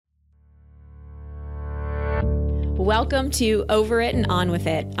Welcome to Over It and On With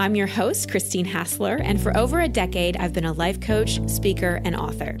It. I'm your host, Christine Hassler, and for over a decade, I've been a life coach, speaker, and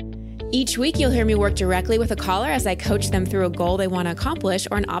author. Each week, you'll hear me work directly with a caller as I coach them through a goal they want to accomplish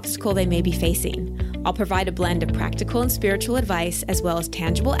or an obstacle they may be facing. I'll provide a blend of practical and spiritual advice, as well as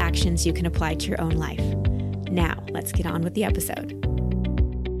tangible actions you can apply to your own life. Now, let's get on with the episode.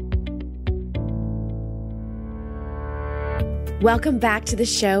 Welcome back to the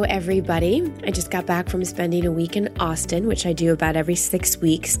show, everybody. I just got back from spending a week in Austin, which I do about every 6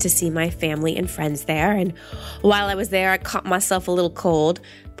 weeks to see my family and friends there. And while I was there, I caught myself a little cold,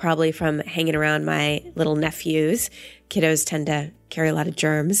 probably from hanging around my little nephews. Kiddos tend to carry a lot of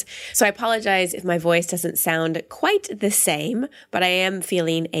germs. So I apologize if my voice doesn't sound quite the same, but I am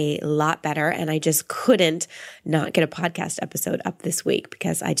feeling a lot better. And I just couldn't not get a podcast episode up this week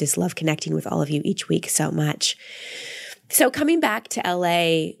because I just love connecting with all of you each week so much. So coming back to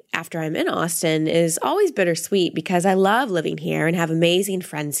LA after I'm in Austin is always bittersweet because I love living here and have amazing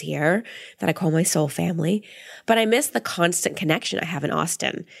friends here that I call my soul family, but I miss the constant connection I have in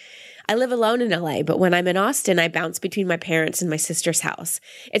Austin. I live alone in LA, but when I'm in Austin, I bounce between my parents and my sister's house.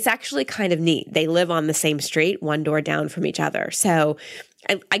 It's actually kind of neat. They live on the same street, one door down from each other. So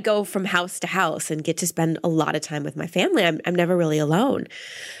I go from house to house and get to spend a lot of time with my family. I'm never really alone.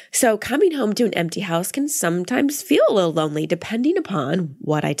 So coming home to an empty house can sometimes feel a little lonely depending upon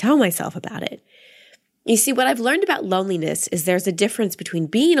what I tell myself about it. You see, what I've learned about loneliness is there's a difference between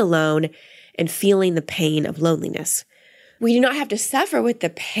being alone and feeling the pain of loneliness. We do not have to suffer with the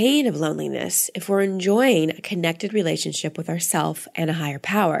pain of loneliness if we're enjoying a connected relationship with ourself and a higher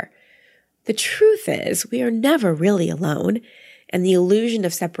power. The truth is, we are never really alone, and the illusion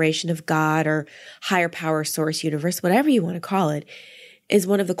of separation of God or higher power, source, universe, whatever you want to call it, is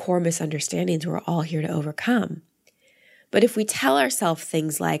one of the core misunderstandings we're all here to overcome. But if we tell ourselves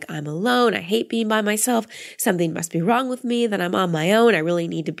things like, I'm alone, I hate being by myself, something must be wrong with me, that I'm on my own, I really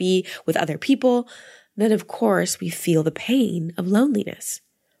need to be with other people, then of course we feel the pain of loneliness.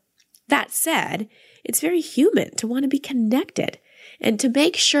 That said, it's very human to want to be connected and to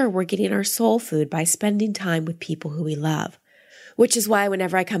make sure we're getting our soul food by spending time with people who we love. Which is why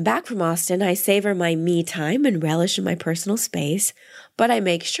whenever I come back from Austin, I savor my me time and relish in my personal space, but I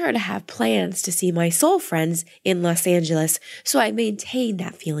make sure to have plans to see my soul friends in Los Angeles so I maintain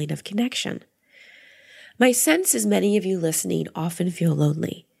that feeling of connection. My sense is many of you listening often feel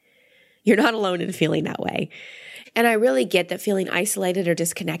lonely. You're not alone in feeling that way. And I really get that feeling isolated or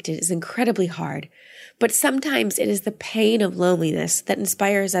disconnected is incredibly hard, but sometimes it is the pain of loneliness that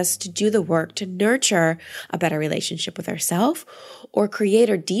inspires us to do the work to nurture a better relationship with ourselves or create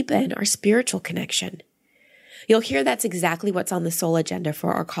or deepen our spiritual connection. You'll hear that's exactly what's on the soul agenda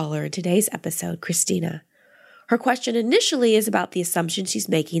for our caller in today's episode, Christina. Her question initially is about the assumptions she's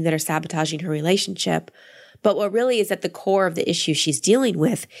making that are sabotaging her relationship, but what really is at the core of the issue she's dealing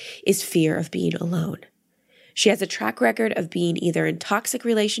with is fear of being alone. She has a track record of being either in toxic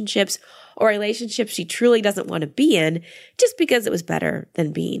relationships or relationships she truly doesn't want to be in just because it was better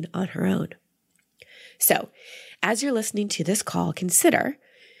than being on her own. So, as you're listening to this call, consider,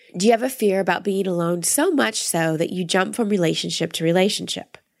 do you have a fear about being alone so much so that you jump from relationship to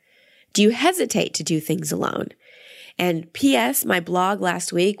relationship? Do you hesitate to do things alone? And P.S., my blog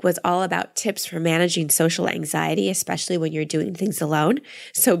last week was all about tips for managing social anxiety, especially when you're doing things alone.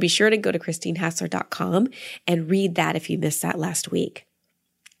 So be sure to go to christinehassler.com and read that if you missed that last week.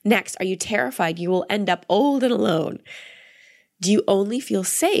 Next, are you terrified you will end up old and alone? Do you only feel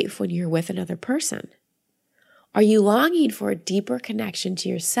safe when you're with another person? Are you longing for a deeper connection to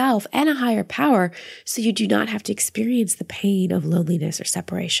yourself and a higher power so you do not have to experience the pain of loneliness or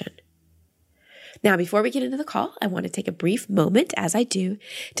separation? Now, before we get into the call, I want to take a brief moment, as I do,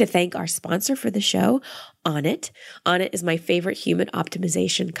 to thank our sponsor for the show, Onnit. Onnit is my favorite human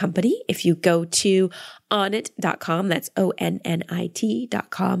optimization company. If you go to onnit.com, that's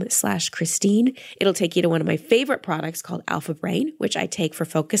onnit.com/Christine, it'll take you to one of my favorite products called Alpha Brain, which I take for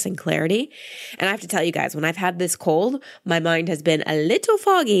focus and clarity. And I have to tell you guys, when I've had this cold, my mind has been a little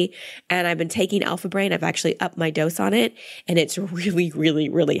foggy, and I've been taking Alpha Brain. I've actually upped my dose on it, and it's really, really,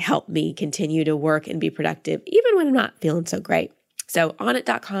 really helped me continue to work and be productive, even when I'm not feeling so great. So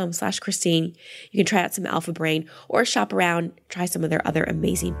onnit.com/Christine, you can try out some Alpha Brain or shop around, try some of their other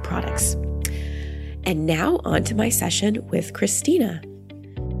amazing products. And now on to my session with Christina.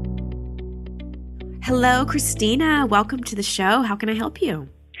 Hello, Christina. Welcome to the show. How can I help you?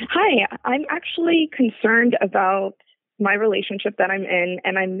 Hi, I'm actually concerned about my relationship that I'm in,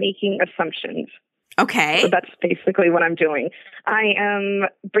 and I'm making assumptions. Okay. So that's basically what I'm doing. I am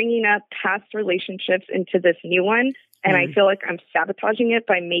bringing up past relationships into this new one, and I feel like I'm sabotaging it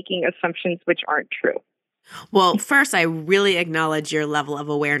by making assumptions which aren't true. Well, first, I really acknowledge your level of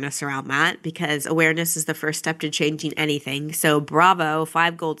awareness around that because awareness is the first step to changing anything. So bravo,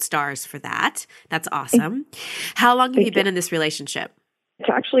 5 gold stars for that. That's awesome. How long have you been in this relationship? It's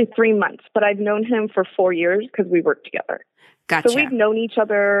actually 3 months, but I've known him for 4 years because we worked together. Gotcha. So we've known each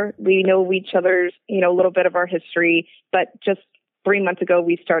other. We know each other's, a little bit of our history, but just 3 months ago,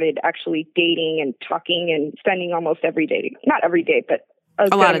 we started actually dating and talking and spending almost every day, not every day, but a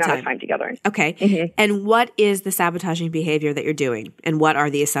good lot amount of of time together. Okay. Mm-hmm. And what is the sabotaging behavior that you're doing? And what are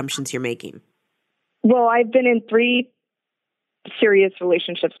the assumptions you're making? Well, I've been in 3 serious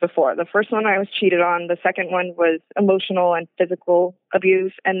relationships before. The first one I was cheated on. The second one was emotional and physical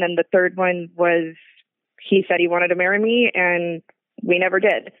abuse. And then the third one was he said he wanted to marry me and we never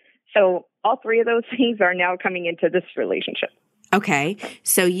did. So all 3 of those things are now coming into this relationship. Okay.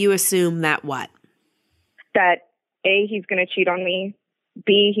 So you assume that what? That A, he's going to cheat on me.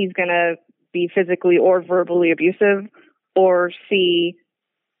 B, he's going to be physically or verbally abusive. Or C,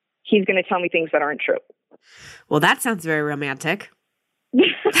 he's going to tell me things that aren't true. Well, that sounds very romantic.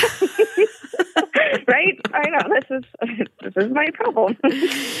 Right? I know. This is my problem.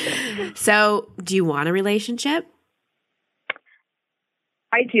 So, do you want a relationship?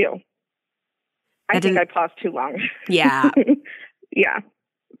 I do. I think I paused too long. Yeah. Yeah.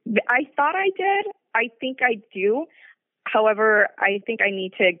 I thought I did. I think I do. However, I think I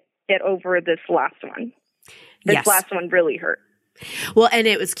need to get over this last one. This last one really hurt. Well, and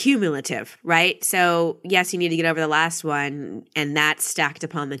it was cumulative, right? So, yes, you need to get over the last one, and that stacked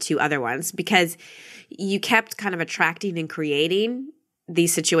upon the 2 other ones because you kept kind of attracting and creating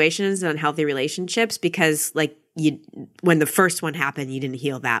these situations and unhealthy relationships because, like, when the first one happened, you didn't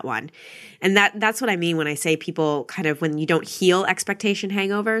heal that one. And that's what I mean when I say people kind of, when you don't heal expectation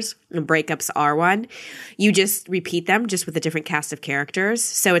hangovers, and breakups are one, you just repeat them just with a different cast of characters.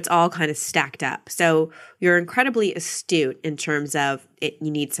 So it's all kind of stacked up. So you're incredibly astute in terms of it,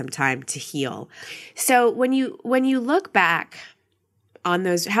 you need some time to heal. So when you look back on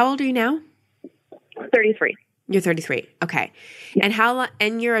those, how old are you now? 33. You're 33. Okay. Yeah. And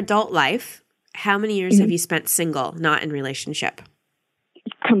in your adult life, how many years have you spent single, not in relationship?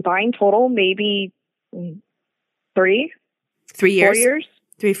 Combined total, maybe 3. 3 years? 4 years.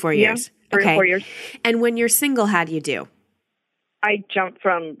 4 years. Yeah, 3 okay. or 4 years. And when you're single, how do you do? I jump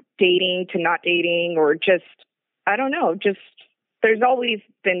from dating to not dating or just, I don't know, just there's always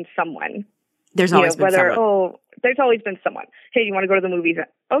been someone. There's always been someone. There's always been someone. Hey, you want to go to the movies?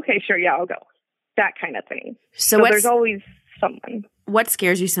 Okay, sure, yeah, I'll go. That kind of thing. So there's always someone. What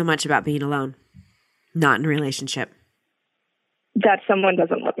scares you so much about being alone? Not in a relationship. That someone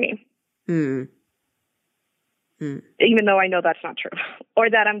doesn't love me. Even though I know that's not true. Or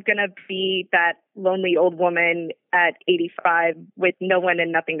that I'm going to be that lonely old woman at 85 with no one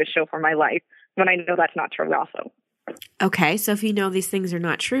and nothing to show for my life when I know that's not true also. Okay, so if you know these things are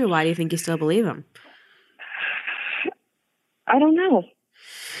not true, why do you think you still believe them? I don't know.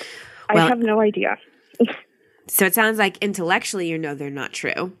 I have no idea. So it sounds like intellectually you know they're not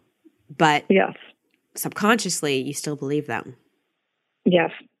true, but yes, subconsciously you still believe them.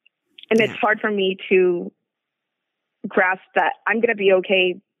 Yes. And it's hard for me to grasp that I'm going to be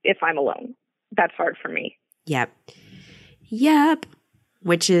okay if I'm alone. That's hard for me. Yep.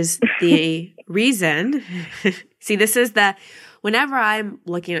 Which is the reason. See, this is whenever I'm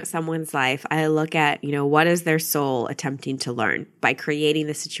looking at someone's life, I look at, what is their soul attempting to learn by creating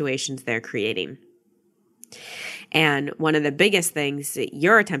the situations they're creating. And one of the biggest things that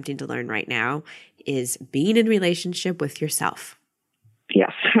you're attempting to learn right now is being in relationship with yourself.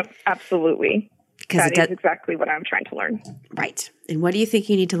 Yes, absolutely. That is exactly what I'm trying to learn. Right. And what do you think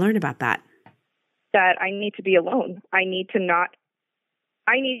you need to learn about that? That I need to be alone. I need to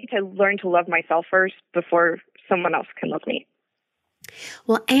learn to love myself first before someone else can love me.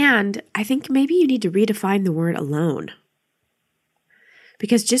 Well, and I think maybe you need to redefine the word alone.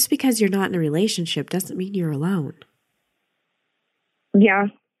 Because just because you're not in a relationship doesn't mean you're alone. Yeah,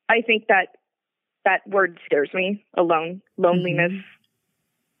 I think that word scares me. Alone, loneliness,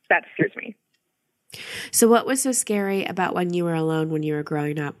 that scares me. So what was so scary about when you were alone when you were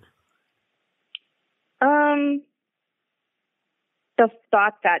growing up? The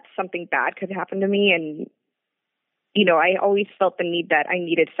thought that something bad could happen to me. And, I always felt the need that I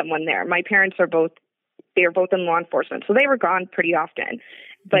needed someone there. My parents are both in law enforcement, so they were gone pretty often.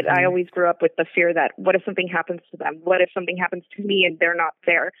 But I always grew up with the fear that what if something happens to them? What if something happens to me and they're not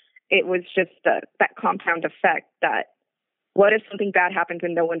there? It was just that compound effect that what if something bad happens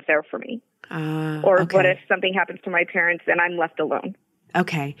and no one's there for me? What if something happens to my parents and I'm left alone?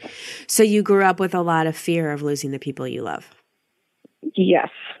 Okay. So you grew up with a lot of fear of losing the people you love. Yes.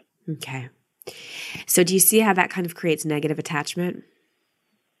 Okay. So do you see how that kind of creates negative attachment?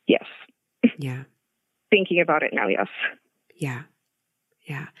 Yes. Yeah. Thinking about it now, yes. Yeah.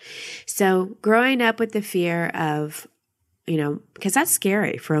 Yeah. So growing up with the fear of, because that's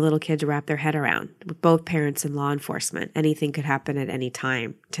scary for a little kid to wrap their head around, with both parents and law enforcement. Anything could happen at any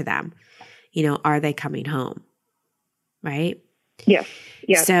time to them. Are they coming home? Right? Yes.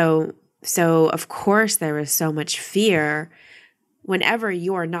 Yes. So of course there is so much fear. Whenever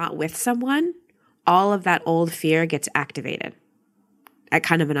you are not with someone, all of that old fear gets activated at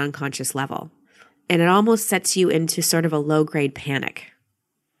kind of an unconscious level. And it almost sets you into sort of a low-grade panic.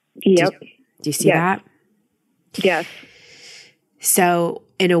 Yep. Do you see that? Yes. So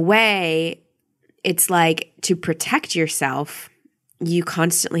in a way, it's like to protect yourself, you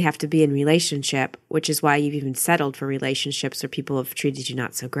constantly have to be in relationship, which is why you've even settled for relationships where people have treated you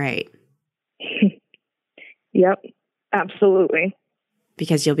not so great. Yep. Absolutely.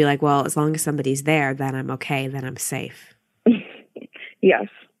 Because you'll be like, well, as long as somebody's there, then I'm okay, then I'm safe. Yes.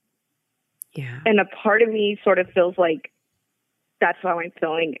 Yeah. And a part of me sort of feels like that's how I'm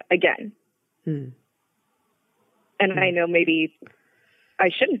feeling again. And I know maybe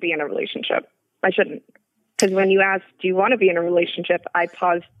I shouldn't be in a relationship. I shouldn't. Because when you asked, do you want to be in a relationship, I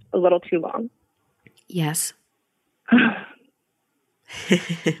paused a little too long. Yes.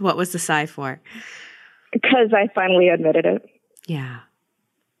 What was the sigh for? Because I finally admitted it. Yeah.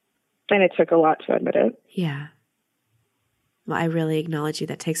 And it took a lot to admit it. Yeah. Well, I really acknowledge you.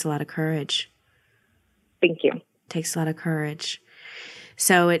 That takes a lot of courage. Thank you. Takes a lot of courage.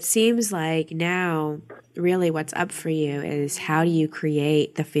 So it seems like now really what's up for you is how do you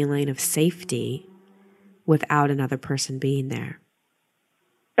create the feeling of safety without another person being there?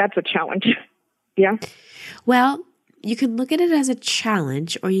 That's a challenge. Yeah. Well, you can look at it as a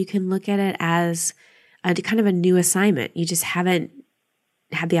challenge, or you can look at it as a kind of a new assignment. You just haven't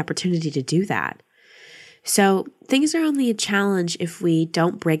had the opportunity to do that. So things are only a challenge if we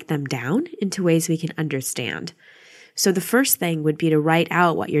don't break them down into ways we can understand. So the first thing would be to write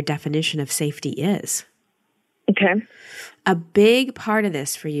out what your definition of safety is. Okay. A big part of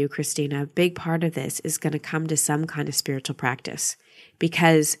this for you, Christina, a big part of this is going to come to some kind of spiritual practice,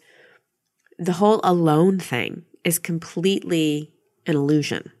 because the whole alone thing is completely an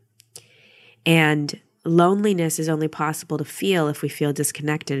illusion. And loneliness is only possible to feel if we feel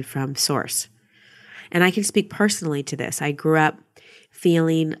disconnected from source. And I can speak personally to this. I grew up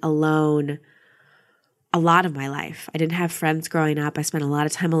feeling alone a lot of my life. I didn't have friends growing up. I spent a lot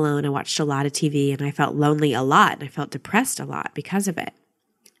of time alone. I watched a lot of TV, and I felt lonely a lot, and I felt depressed a lot because of it.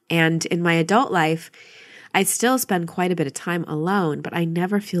 And in my adult life, I still spend quite a bit of time alone, but I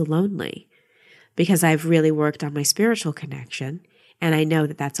never feel lonely because I've really worked on my spiritual connection, and I know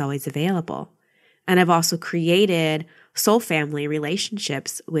that that's always available. And I've also created soul family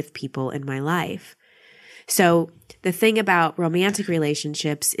relationships with people in my life. So the thing about romantic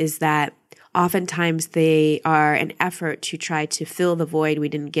relationships is that oftentimes they are an effort to try to fill the void we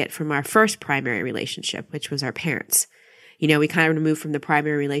didn't get from our first primary relationship, which was our parents. We kind of moved from the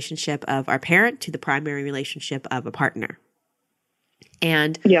primary relationship of our parent to the primary relationship of a partner.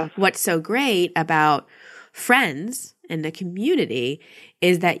 And what's so great about friends and the community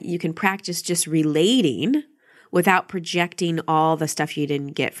is that you can practice just relating without projecting all the stuff you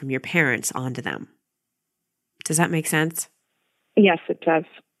didn't get from your parents onto them. Does that make sense? Yes, it does.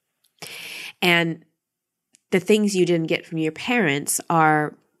 And the things you didn't get from your parents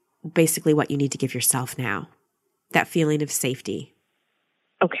are basically what you need to give yourself now. That feeling of safety.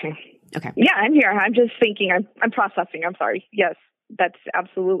 Okay. Okay. Yeah, I'm here. I'm just thinking. I'm processing. I'm sorry. Yes, that's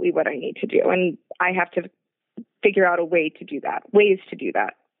absolutely what I need to do. And I have to figure out ways to do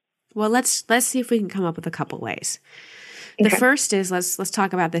that. Well, let's see if we can come up with a couple ways. The first is let's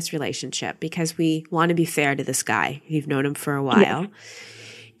talk about this relationship, because we want to be fair to this guy. You've known him for a while. Yes.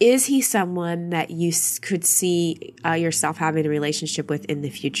 Is he someone that you could see yourself having a relationship with in the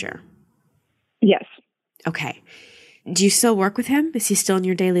future? Yes. Okay. Do you still work with him? Is he still in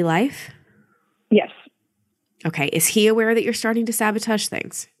your daily life? Yes. Okay. Is he aware that you're starting to sabotage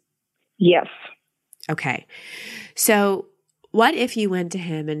things? Yes. Okay. So what if you went to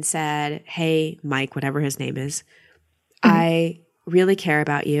him and said, hey, Mike, whatever his name is, I really care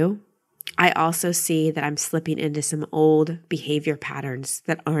about you. I also see that I'm slipping into some old behavior patterns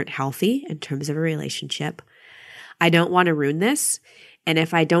that aren't healthy in terms of a relationship. I don't want to ruin this. And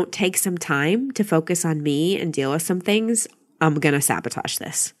if I don't take some time to focus on me and deal with some things, I'm going to sabotage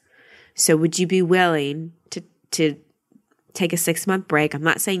this. So would you be willing to take a 6-month break? I'm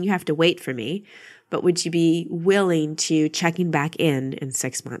not saying you have to wait for me, but would you be willing to checking back in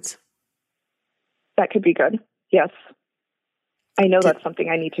 6 months? That could be good. Yes. I know that's something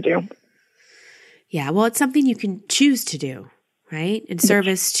I need to do. Yeah. Well, it's something you can choose to do, right? In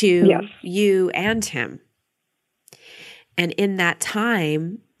service to Yes. you and him. And in that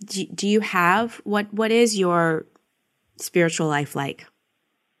time, do you have, what is your spiritual life like?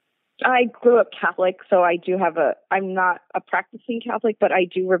 I grew up Catholic, so I'm not a practicing Catholic, but I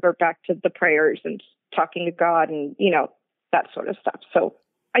do revert back to the prayers and talking to God and, that sort of stuff. So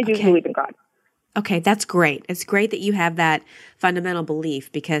I do believe in God. Okay, that's great. It's great that you have that fundamental belief,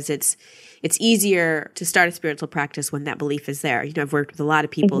 because it's easier to start a spiritual practice when that belief is there. I've worked with a lot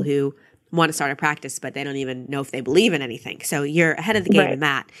of people who want to start a practice, but they don't even know if they believe in anything. So you're ahead of the game in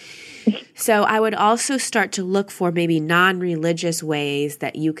that. So I would also start to look for maybe non-religious ways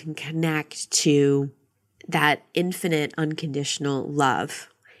that you can connect to that infinite unconditional love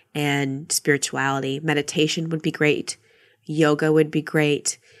and spirituality. Meditation would be great. Yoga would be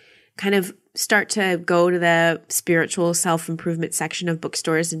great. Kind of start to go to the spiritual self-improvement section of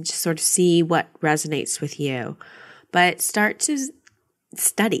bookstores and just sort of see what resonates with you. But start to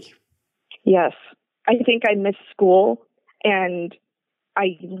study. Yes. I think I missed school, and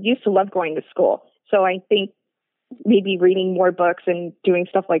I used to love going to school. So I think maybe reading more books and doing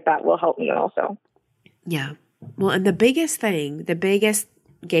stuff like that will help me also. Yeah. Well, and the biggest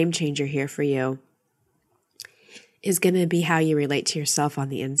game changer here for you is going to be how you relate to yourself on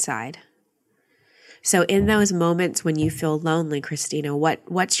the inside. So in those moments when you feel lonely, Christina,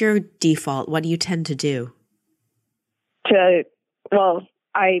 what's your default? What do you tend to do?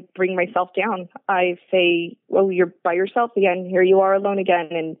 I bring myself down. I say, well, you're by yourself again. Here you are alone again,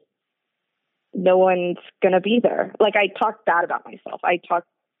 and no one's going to be there. Like, I talk bad about myself. I talk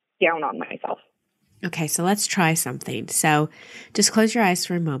down on myself. Okay, so let's try something. So just close your eyes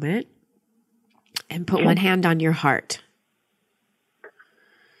for a moment and put one hand on your heart.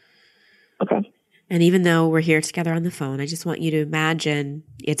 Okay. And even though we're here together on the phone, I just want you to imagine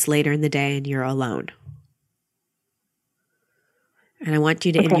it's later in the day and you're alone. And I want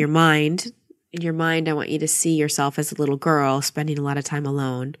you to, in your mind, I want you to see yourself as a little girl spending a lot of time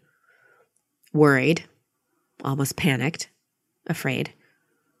alone, worried, almost panicked, afraid.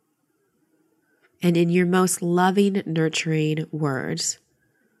 And in your most loving, nurturing words,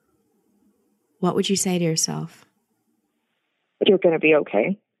 what would you say to yourself? You're going to be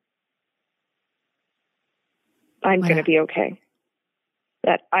okay. I'm going to be okay.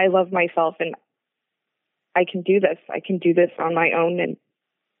 That I love myself and I can do this. I can do this on my own and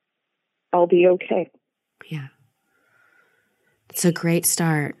I'll be okay. Yeah. It's a great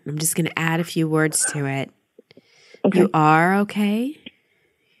start. I'm just going to add a few words to it. Okay. You are okay.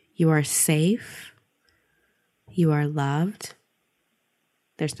 You are safe. You are loved.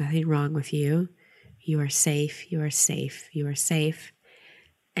 There's nothing wrong with you. You are safe. You are safe. You are safe.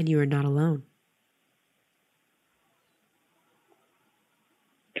 And you are not alone.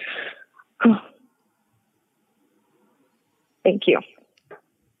 Thank you.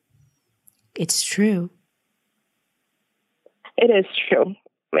 It's true. It is true.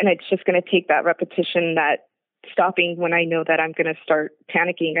 And it's just going to take that repetition, that stopping when I know that I'm going to start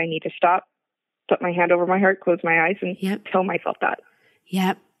panicking. I need to stop, put my hand over my heart, close my eyes, and tell myself that.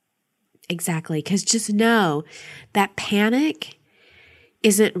 Yep. Exactly. Because just know that panic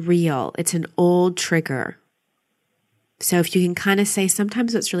isn't real. It's an old trigger. So if you can kind of say,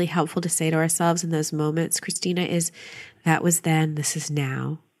 sometimes what's really helpful to say to ourselves in those moments, Christina, is that was then, this is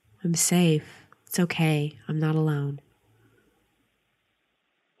now. I'm safe. It's okay. I'm not alone.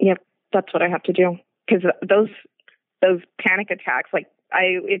 Yep. That's what I have to do. Because those panic attacks,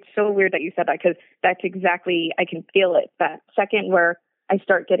 it's so weird that you said that, because that's exactly, I can feel it. That second where I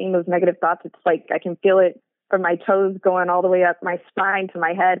start getting those negative thoughts, it's like I can feel it from my toes going all the way up my spine to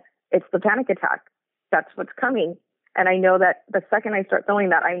my head. It's the panic attack. That's what's coming. And I know that the second I start feeling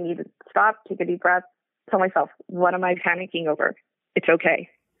that, I need to stop, take a deep breath, tell myself, what am I panicking over? It's okay.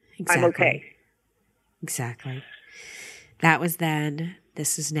 Exactly. I'm okay. Exactly. That was then.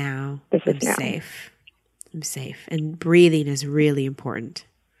 This is now. I'm safe. I'm safe. And breathing is really important.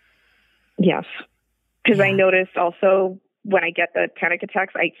 Yes. Because I notice also when I get the panic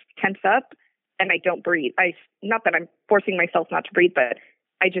attacks, I tense up and I don't breathe. Not that I'm forcing myself not to breathe, but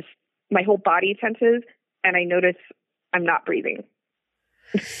my whole body tenses and I notice I'm not breathing.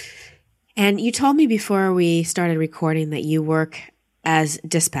 And you told me before we started recording that you work as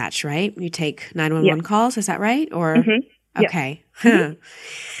dispatch, right? You take 911 calls, is that right? Or okay. Yes.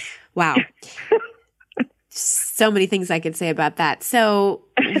 Wow. So many things I could say about that. So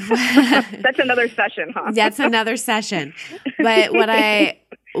that's another session, huh? That's another session. But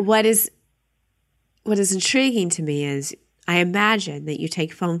what is intriguing to me is I imagine that you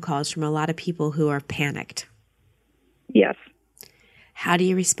take phone calls from a lot of people who are panicked. Yes. How do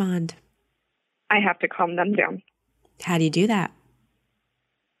you respond? I have to calm them down. How do you do that?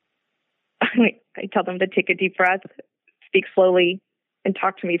 I tell them to take a deep breath, speak slowly, and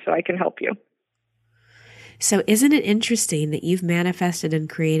talk to me so I can help you. So isn't it interesting that you've manifested and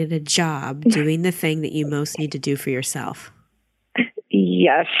created a job doing the thing that you most need to do for yourself?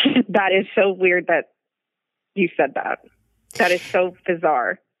 Yes, that is so weird that you said that. That is so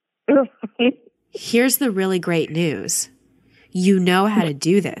bizarre. Here's the really great news. You know how to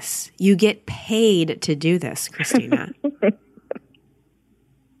do this. You get paid to do this, Christina.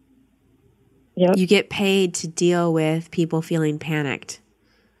 Yep. You get paid to deal with people feeling panicked.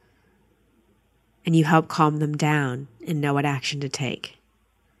 And you help calm them down and know what action to take.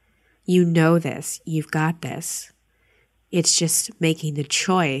 You know this. You've got this. It's just making the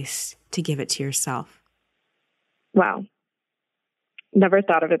choice to give it to yourself. Wow. Never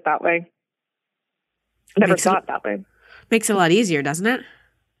thought of it that way. Never thought that way. Makes it a lot easier, doesn't it?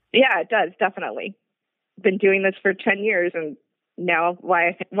 Yeah, it does, definitely. Been doing this for 10 years, and now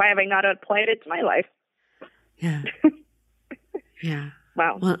why have I not applied it to my life? Yeah. Yeah.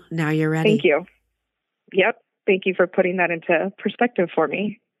 Wow. Well, now you're ready. Thank you. Yep. Thank you for putting that into perspective for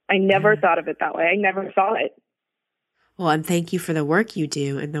me. I never thought of it that way. I never saw it. Well, and thank you for the work you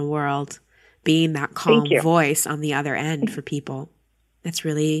do in the world, being that calm voice on the other end for people. That's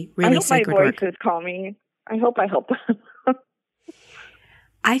really, really sacred work. I hope my voice is calming. I hope I help.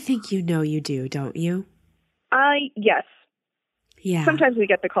 I think you know you do, don't you? Yes. Yeah. Sometimes we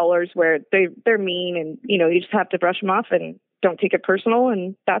get the callers where they're mean, and you just have to brush them off and don't take it personal,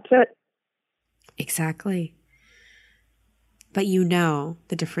 and that's it. Exactly. But you know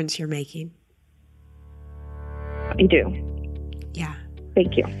the difference you're making. I do. Yeah.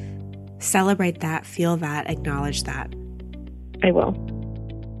 Thank you. Celebrate that, feel that, acknowledge that. I will.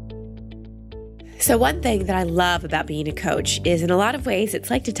 So one thing that I love about being a coach is in a lot of ways it's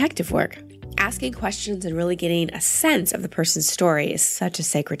like detective work. Asking questions and really getting a sense of the person's story is such a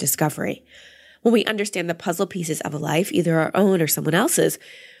sacred discovery. When we understand the puzzle pieces of a life, either our own or someone else's,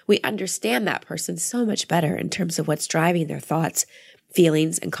 we understand that person so much better in terms of what's driving their thoughts,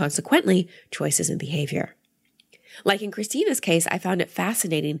 feelings, and consequently, choices and behavior. Like in Christina's case, I found it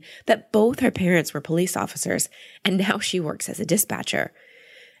fascinating that both her parents were police officers, and now she works as a dispatcher.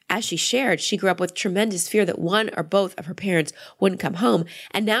 As she shared, she grew up with tremendous fear that one or both of her parents wouldn't come home,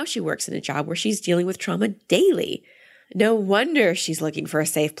 and now she works in a job where she's dealing with trauma daily. No wonder she's looking for a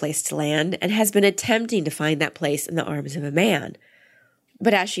safe place to land and has been attempting to find that place in the arms of a man.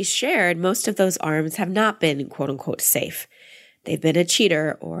 But as she shared, most of those arms have not been quote-unquote safe. They've been a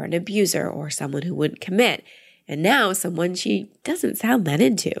cheater or an abuser or someone who wouldn't commit, and now someone she doesn't sound that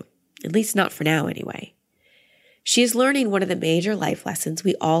into, at least not for now anyway. She is learning one of the major life lessons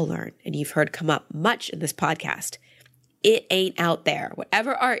we all learn, and you've heard come up much in this podcast. It ain't out there,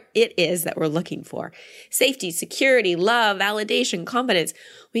 whatever it is that we're looking for. Safety, security, love, validation, confidence.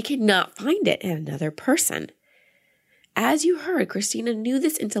 We cannot find it in another person. As you heard, Christina knew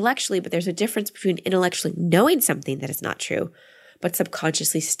this intellectually, but there's a difference between intellectually knowing something that is not true, but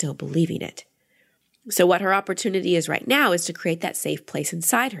subconsciously still believing it. So what her opportunity is right now is to create that safe place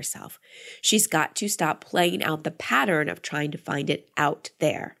inside herself. She's got to stop playing out the pattern of trying to find it out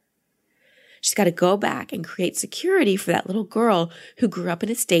there. She's got to go back and create security for that little girl who grew up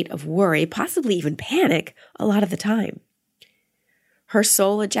in a state of worry, possibly even panic, a lot of the time. Her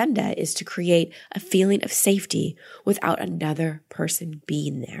sole agenda is to create a feeling of safety without another person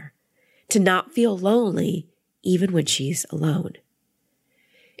being there, to not feel lonely even when she's alone.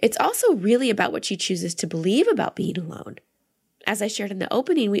 It's also really about what she chooses to believe about being alone. As I shared in the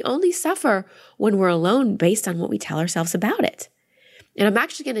opening, we only suffer when we're alone based on what we tell ourselves about it. And I'm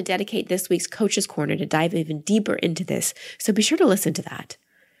actually going to dedicate this week's Coach's Corner to dive even deeper into this, so be sure to listen to that.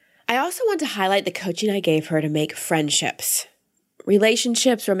 I also want to highlight the coaching I gave her to make friendships.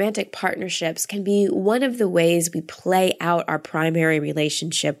 Relationships, romantic partnerships can be one of the ways we play out our primary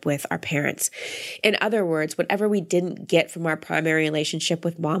relationship with our parents. In other words, whatever we didn't get from our primary relationship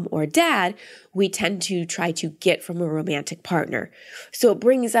with mom or dad, we tend to try to get from a romantic partner. So it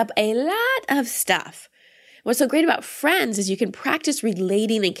brings up a lot of stuff. What's so great about friends is you can practice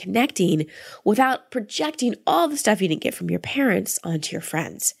relating and connecting without projecting all the stuff you didn't get from your parents onto your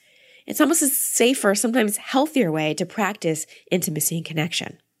friends. It's almost a safer, sometimes healthier way to practice intimacy and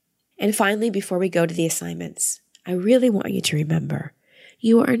connection. And finally, before we go to the assignments, I really want you to remember,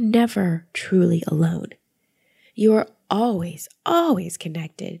 you are never truly alone. You are always, always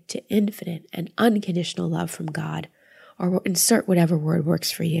connected to infinite and unconditional love from God, or insert whatever word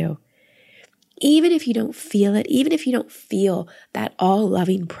works for you. Even if you don't feel it, even if you don't feel that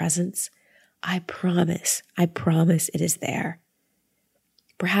all-loving presence, I promise it is there.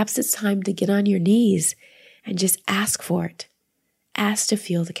 Perhaps it's time to get on your knees and just ask for it. Ask to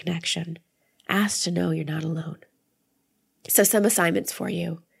feel the connection. Ask to know you're not alone. So some assignments for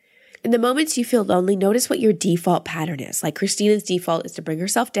you. In the moments you feel lonely, notice what your default pattern is. Like Christina's default is to bring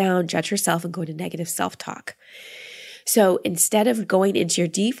herself down, judge herself, and go into negative self-talk. So instead of going into your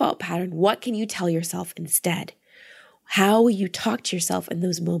default pattern, what can you tell yourself instead? How will you talk to yourself in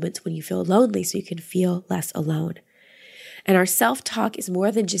those moments when you feel lonely so you can feel less alone? And our self-talk is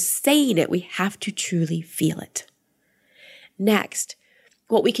more than just saying it. We have to truly feel it. Next,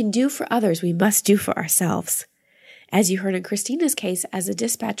 what we can do for others, we must do for ourselves. As you heard in Christina's case, as a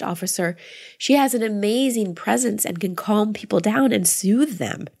dispatch officer, she has an amazing presence and can calm people down and soothe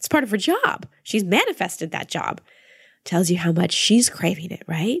them. It's part of her job. She's manifested that job. Tells you how much she's craving it,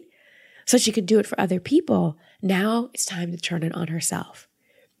 right? So she can do it for other people. Now it's time to turn it on herself.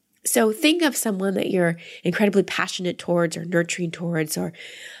 So think of someone that you're incredibly passionate towards or nurturing towards, or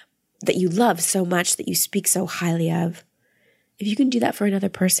that you love so much that you speak so highly of. If you can do that for another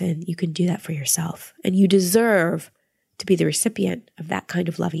person, you can do that for yourself. And you deserve to be the recipient of that kind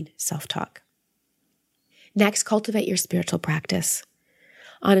of loving self-talk. Next, cultivate your spiritual practice.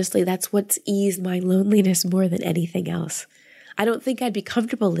 Honestly, that's what's eased my loneliness more than anything else. I don't think I'd be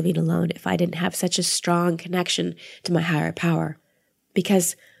comfortable living alone if I didn't have such a strong connection to my higher power.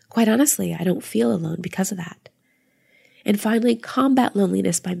 Because, quite honestly, I don't feel alone because of that. And finally, combat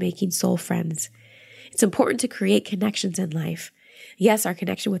loneliness by making soul friends. It's important to create connections in life. Yes, our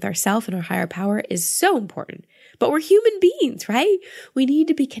connection with ourselves and our higher power is so important, but we're human beings, right? We need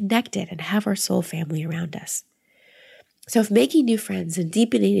to be connected and have our soul family around us. So if making new friends and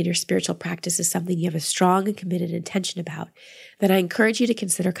deepening in your spiritual practice is something you have a strong and committed intention about, then I encourage you to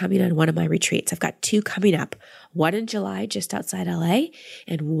consider coming on one of my retreats. I've got 2 coming up, one in July just outside LA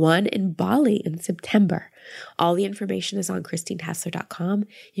and one in Bali in September. All the information is on ChristineHassler.com.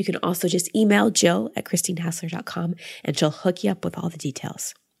 You can also just email Jill@ChristineHassler.com and she'll hook you up with all the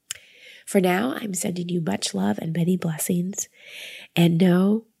details. For now, I'm sending you much love and many blessings. And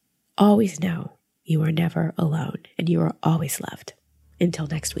know, always know, you are never alone and you are always loved. Until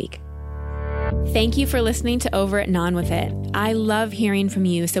next week. Thank you for listening to Over It and On With It. I love hearing from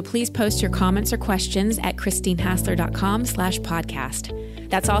you, so please post your comments or questions at ChristineHassler.com/podcast.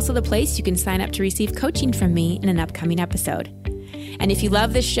 That's also the place you can sign up to receive coaching from me in an upcoming episode. And if you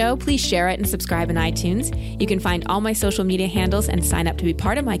love this show, please share it and subscribe in iTunes. You can find all my social media handles and sign up to be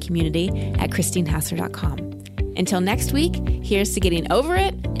part of my community at ChristineHassler.com. Until next week, here's to getting over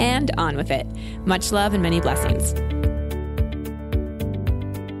it and on with it. Much love and many blessings.